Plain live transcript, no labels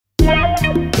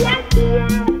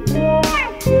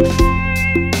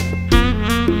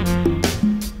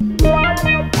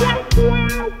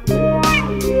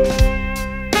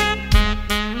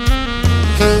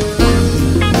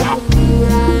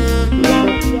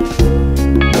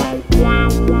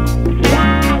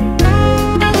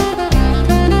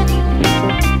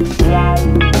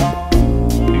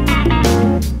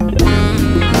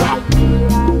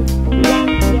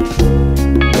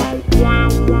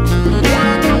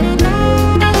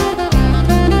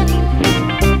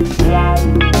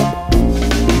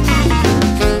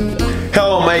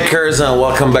and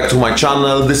welcome back to my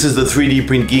channel. This is the 3D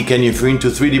Print Geek, and if you're into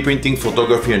 3D printing,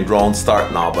 photography and drones,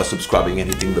 start now by subscribing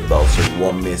and hitting the bell so you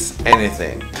won't miss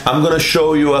anything. I'm gonna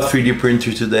show you a 3D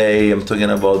printer today. I'm talking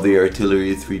about the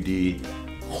Artillery 3D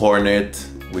Hornet,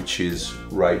 which is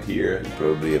right here. You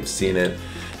probably have seen it.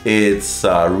 It's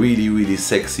a really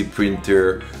sexy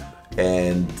printer,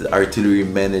 and Artillery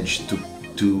managed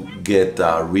to get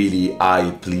a really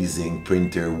eye-pleasing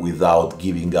printer without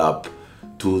giving up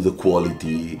to the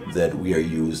quality that we are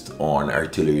used on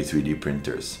Artillery 3D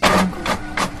printers.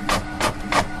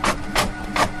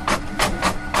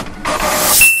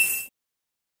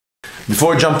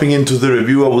 Before jumping into the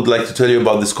review, I would like to tell you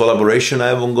about this collaboration I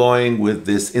have ongoing with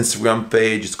this Instagram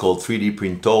page. It's called 3D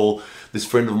Printol. This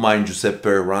friend of mine, Giuseppe,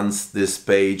 runs this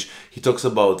page. He talks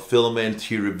about filament,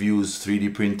 he reviews 3D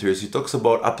printers, he talks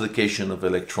about application of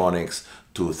electronics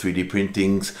to 3D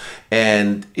printings,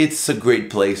 and it's a great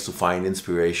place to find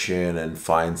inspiration and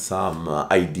find some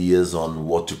ideas on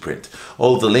what to print.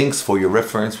 All the links for your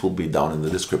reference will be down in the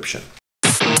description.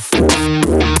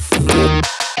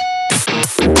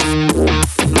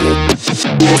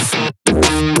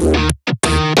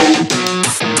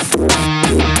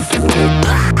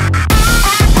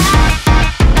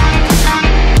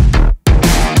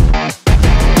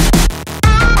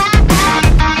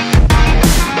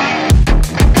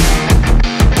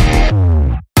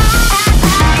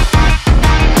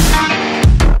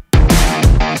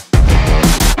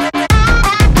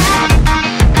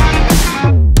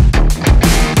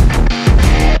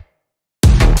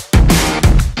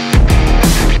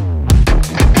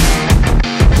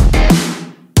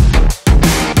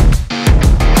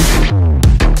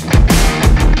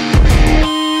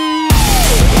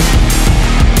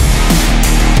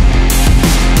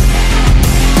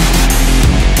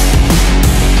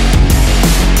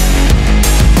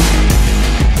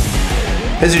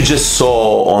 As you just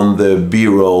saw on the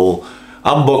BRoll,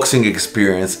 unboxing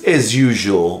experience as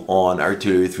usual on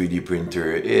Artillery 3D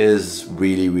printer is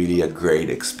really a great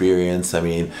experience. I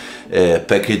mean,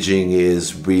 packaging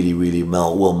is really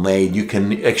well made. You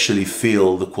can actually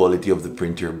feel the quality of the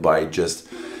printer by just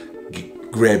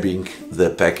grabbing the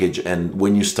package, and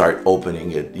when you start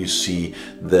opening it, you see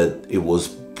that it was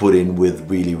put in with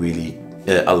really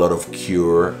a lot of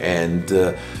care,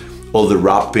 and all the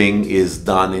wrapping is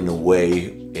done in a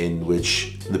way in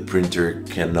which the printer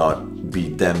cannot be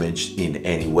damaged in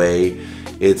any way.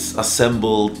 It's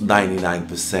assembled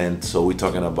 99%, so we're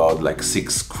talking about like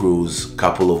 6 screws,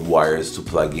 couple of wires to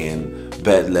plug in,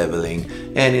 bed leveling,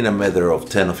 and in a matter of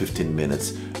 10 or 15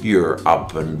 minutes you're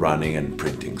up and running and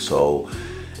printing. So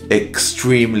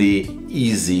extremely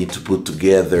easy to put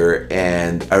together,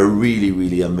 and a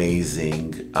really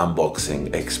amazing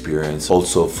unboxing experience,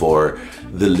 also for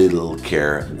the little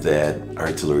care that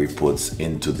Artillery puts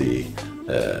into the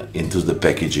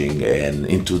packaging and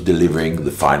into delivering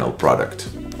the final product.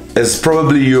 As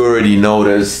probably you already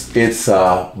noticed, it's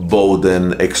a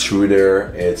Bowden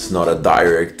extruder. It's not a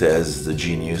direct as the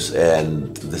Genius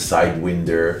and the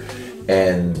Sidewinder.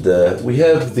 And we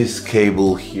have this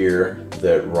cable here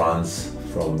that runs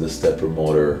from the stepper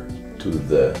motor to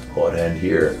the hot end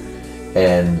here,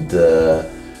 and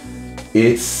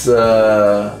it's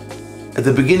at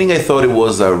the beginning I thought it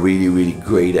was a really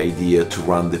great idea to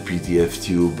run the PTF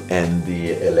tube and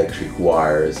the electric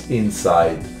wires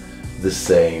inside the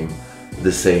same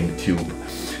tube.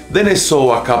 Then I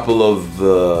saw a couple of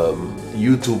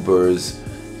YouTubers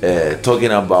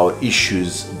talking about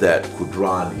issues that could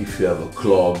run if you have a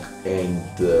clog and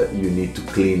you need to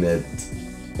clean it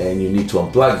and you need to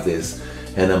unplug this,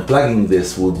 and unplugging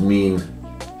this would mean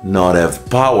not have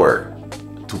power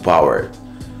to power it.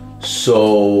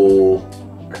 So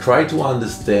I tried to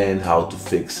understand how to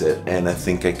fix it, and I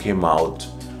think I came out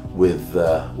with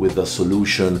a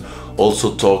solution,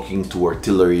 also talking to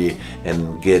Artillery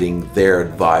and getting their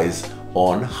advice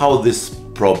on how this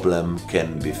problem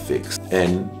can be fixed.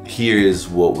 And here is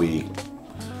what we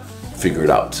figured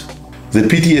out. The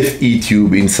PTFE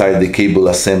tube inside the cable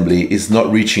assembly is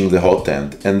not reaching the hot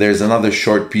end, and there's another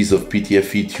short piece of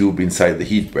PTFE tube inside the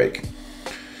heat break.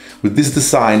 With this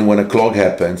design, when a clog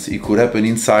happens, it could happen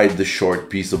inside the short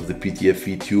piece of the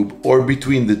PTFE tube or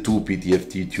between the two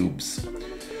PTFE tubes.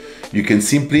 You can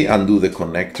simply undo the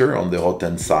connector on the hot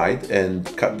end side and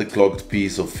cut the clogged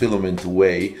piece of filament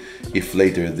away if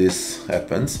later this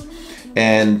happens.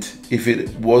 And if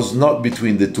it was not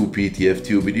between the two PTF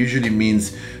tube, it usually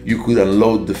means you could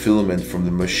unload the filament from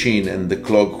the machine and the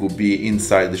clog would be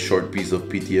inside the short piece of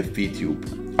PTFE tube.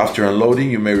 After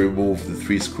unloading, you may remove the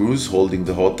 3 screws holding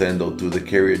the hot end onto the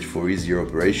carriage for easier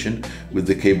operation with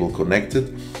the cable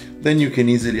connected. Then you can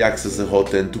easily access the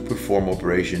hot end to perform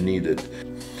operation needed.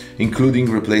 including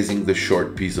replacing the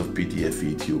short piece of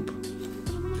PTFE tube.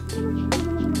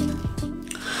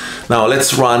 Now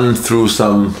let's run through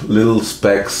some little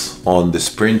specs on this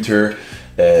printer.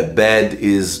 Bed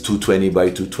is 220 by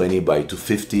 220 by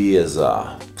 250 as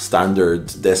a standard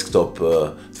desktop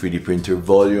 3D printer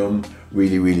volume.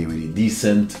 Really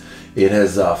decent. It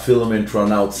has a filament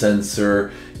runout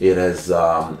sensor. It has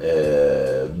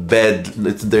bed.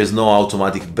 There's no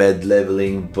automatic bed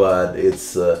leveling, but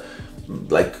it's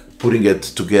like putting it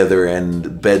together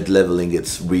and bed leveling.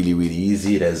 It's really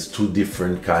easy. It has two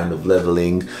different kind of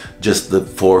leveling, just the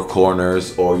four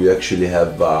corners, or you actually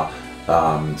have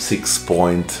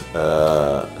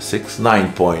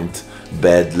 9-point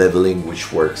bed leveling,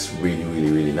 which works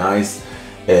really nice.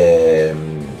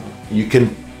 You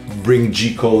can bring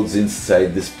G codes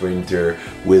inside this printer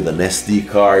with an SD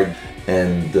card,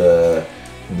 and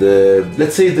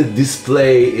let's say the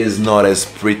display is not as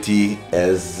pretty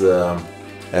as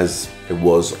it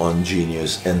was on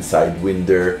Genius and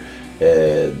Sidewinder.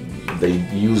 They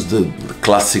use the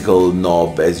classical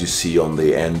knob as you see on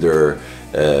the Ender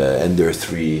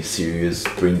 3 series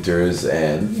printers,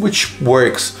 and which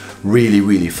works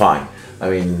really fine. I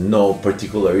mean, no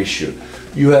particular issue.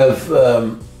 You have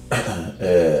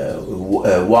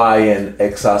Y and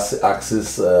X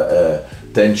axis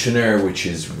tensioner, which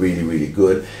is really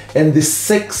good, and this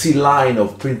sexy line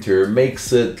of printer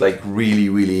makes it like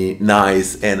really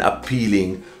nice and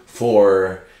appealing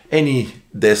for any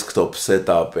desktop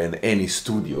setup and any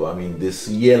studio. I mean, this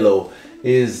yellow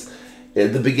is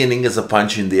at the beginning is a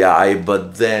punch in the eye,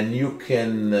 but then you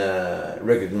can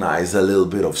recognize a little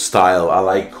bit of style. I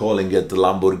like calling it the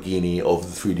Lamborghini of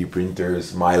the 3D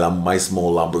printers, my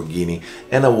small Lamborghini,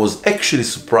 and I was actually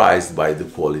surprised by the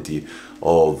quality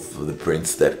of the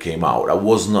prints that came out. I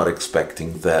was not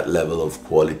expecting that level of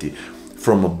quality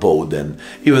from a Bowden,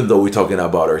 even though we're talking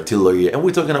about artillery and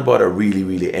we're talking about a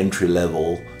really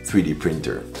entry-level 3D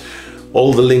printer.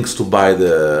 All the links to buy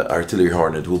the Artillery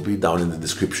Hornet will be down in the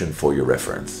description for your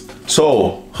reference.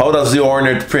 So, how does the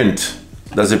Hornet print?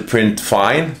 Does it print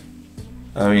fine?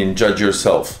 I mean, judge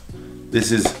yourself.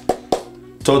 This is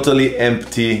totally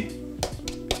empty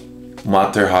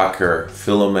Matter Hacker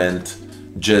filament,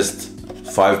 just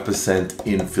 5%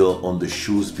 infill on the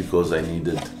shoes because I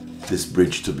needed this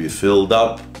bridge to be filled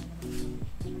up.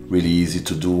 Really easy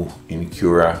to do in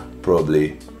Cura,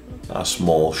 probably a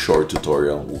small short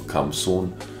tutorial will come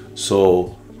soon.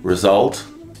 So result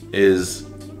is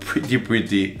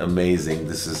pretty amazing.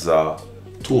 This is a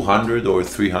 200 or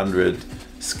 300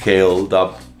 scaled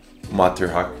up Matter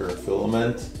Hacker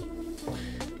filament.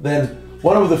 Then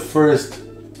one of the first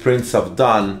prints I've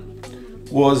done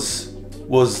was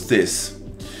this.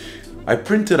 I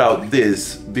printed out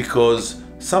this because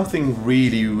something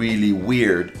really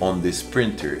weird on this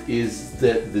printer is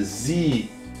that the Z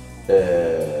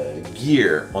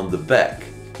gear on the back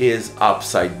is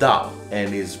upside down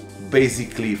and is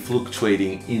basically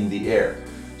fluctuating in the air.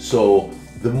 So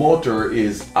the motor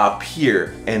is up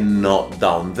here and not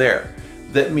down there.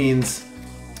 That means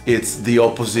it's the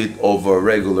opposite of a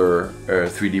regular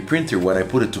 3D printer. When I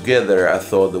put it together, I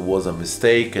thought there was a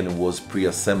mistake and it was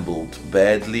pre-assembled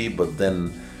badly, but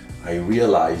then I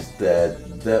realized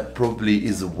that that probably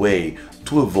is a way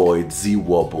to avoid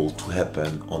ZWobble to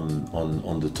happen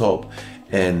on the top.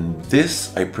 And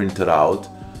this I printed out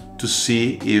to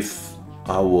see if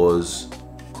I was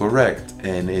correct,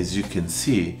 and as you can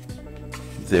see,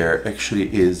 there actually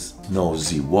is no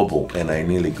ZWobble, and I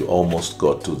nearly almost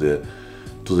got to the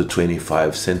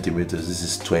 25 centimeters. This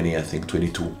is 20, I think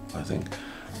 22, I think.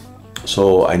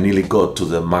 So I nearly got to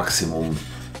the maximum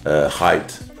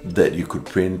height that you could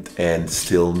print, and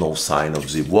still no sign of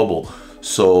ZWobble.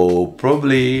 So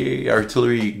probably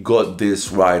Artillery got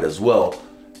this right as well,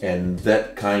 and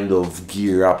that kind of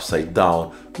gear upside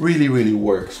down really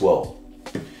works well.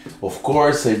 Of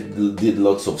course, I did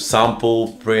lots of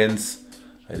sample prints.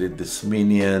 I did this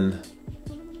minion,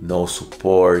 no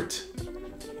support,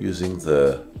 using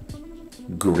the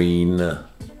green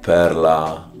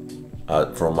Perla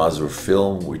from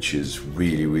AZUREFILM, which is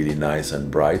really nice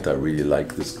and bright. I really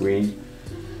like this green.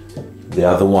 The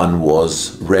other one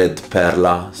was red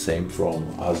Perla, same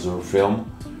from AZUREFILM.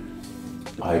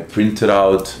 I printed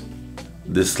out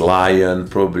this lion.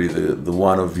 Probably the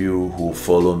one of you who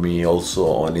follow me also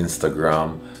on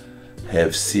Instagram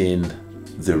have seen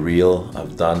the reel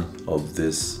I've done of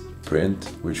this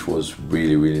print, which was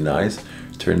really nice.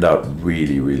 Turned out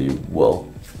really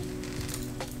well.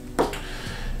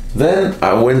 Then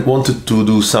I wanted to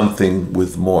do something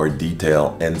with more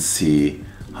detail and see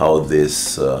how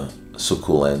this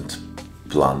Succulent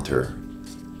Planter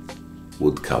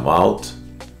would come out.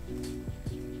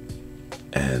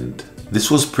 And this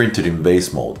was printed in base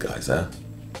mold, guys,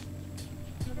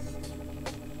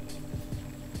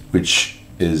 which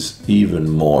is even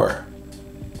more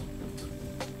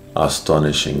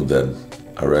astonishing than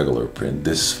a regular print.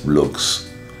 This looks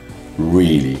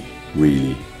really,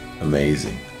 really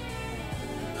amazing.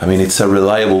 I mean, it's a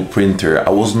reliable printer.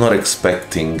 I was not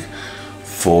expecting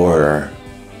for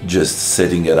just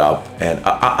setting it up, and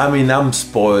I mean, I'm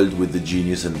spoiled with the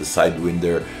Genius and the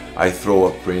Sidewinder. I throw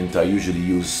a print, I usually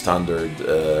use standard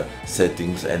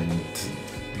settings and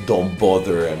don't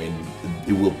bother. I mean,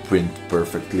 it will print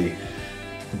perfectly.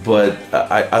 But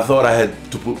I thought I had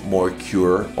to put more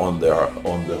cure on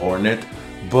the Hornet,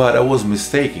 but I was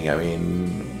mistaken. I mean,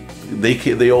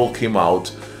 they all came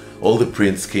out, all the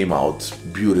prints came out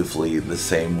beautifully the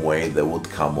same way that would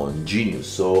come on Genius.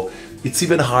 So it's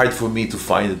even hard for me to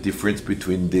find the difference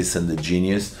between this and the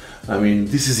Genius. I mean,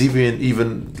 this is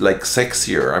even like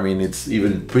sexier. I mean, it's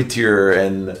even prettier,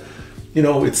 and you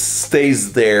know, it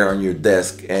stays there on your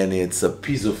desk, and it's a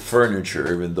piece of furniture,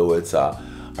 even though it's a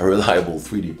reliable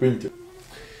 3D printer.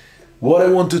 What I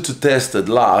wanted to test at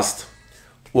last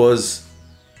was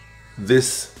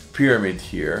this pyramid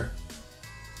here.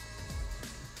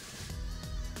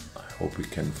 I hope we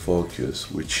can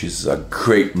focus, which is a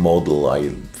great model. I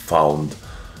found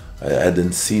I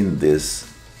hadn't seen this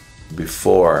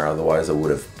before, otherwise I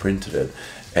would have printed it.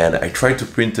 And I tried to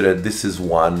print it. This is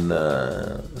one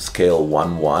scale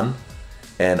 1:1,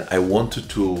 and I wanted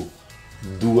to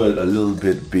do it a little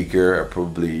bit bigger.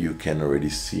 Probably you can already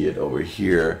see it over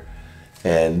here,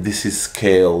 and this is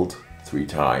scaled 3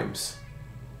 times.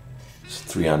 It's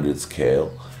 300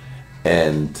 scale.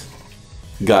 And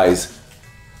guys,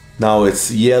 now it's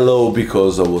yellow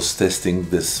because I was testing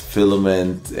this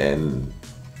filament,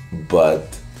 but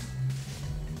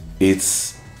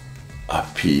it's a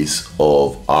piece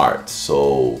of art.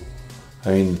 So I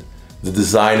mean, the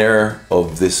designer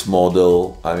of this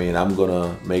model, I mean, I'm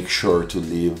gonna make sure to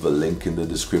leave a link in the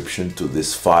description to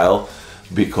this file,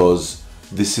 because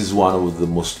this is one of the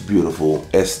most beautiful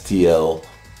STL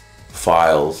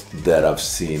files that I've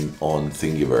seen on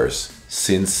Thingiverse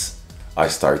since I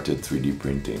started 3D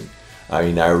printing. I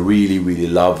mean, I really, really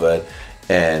love it.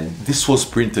 And this was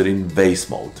printed in base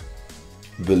mode,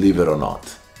 believe it or not.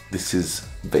 This is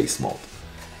base mode,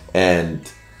 and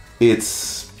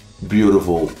it's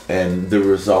beautiful. And the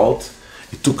result,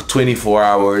 it took 24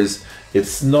 hours.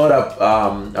 It's not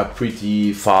a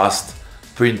pretty fast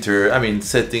printer. I mean,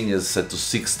 setting is set to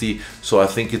 60, so I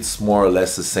think it's more or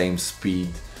less the same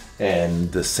speed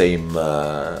and the same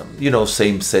you know,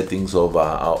 same settings of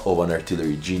an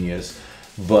Artillery Genius.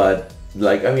 But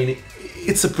like, I mean,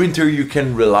 it's a printer you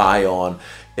can rely on.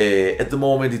 At the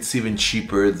moment, it's even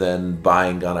cheaper than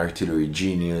buying an Artillery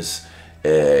Genius.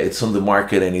 It's on the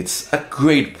market, and it's a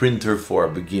great printer for a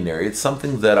beginner. It's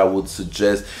something that I would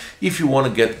suggest if you want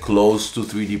to get close to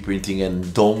 3D printing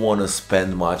and don't want to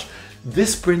spend much.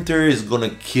 This printer is gonna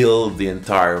kill the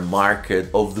entire market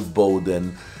of the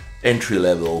Bowden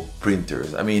entry-level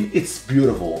printers. I mean, it's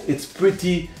beautiful, it's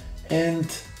pretty, and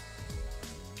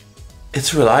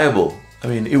it's reliable. I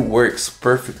mean, it works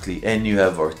perfectly, and you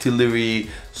have artillery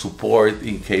support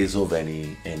in case of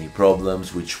any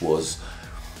problems, which was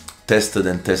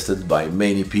tested by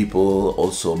many people.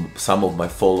 Also, some of my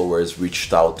followers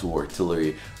reached out to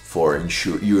Artillery for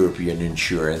European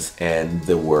insurance, and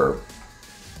they were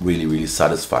really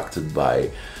satisfied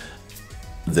by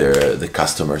the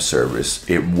customer service.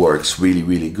 It works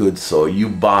really good. So you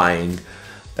buying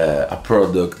a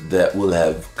product that will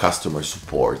have customer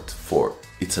support for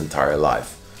its entire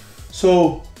life.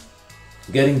 So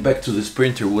getting back to this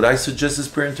printer, would I suggest this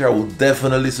printer? I would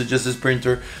definitely suggest this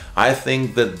printer. I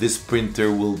think that this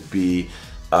printer will be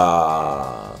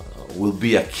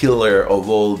a killer of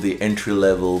all the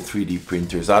entry-level 3D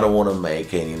printers. I don't want to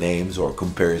make any names or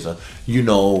comparison. You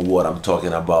know what I'm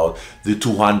talking about. The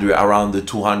 200, around the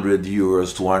 200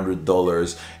 euros,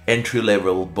 $200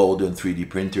 entry-level Bowden 3D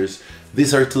printers.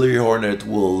 This Artillery Hornet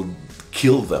will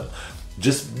kill them.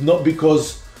 Just not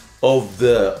because of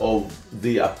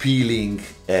the appealing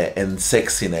and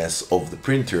sexiness of the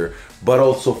printer, but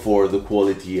also for the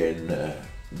quality and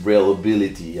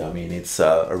reliability. I mean, it's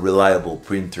a reliable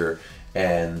printer,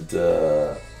 and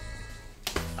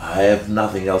I have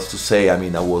nothing else to say. I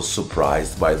mean, I was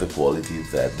surprised by the quality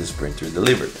that this printer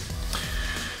delivered.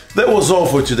 That was all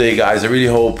for today, guys. I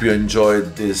really hope you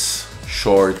enjoyed this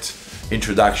short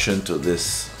introduction to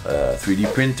this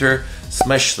 3D printer.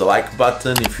 Smash the like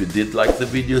button if you did like the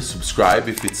video, subscribe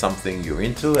if it's something you're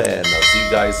into, and I'll see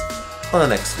you guys on the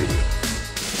next video.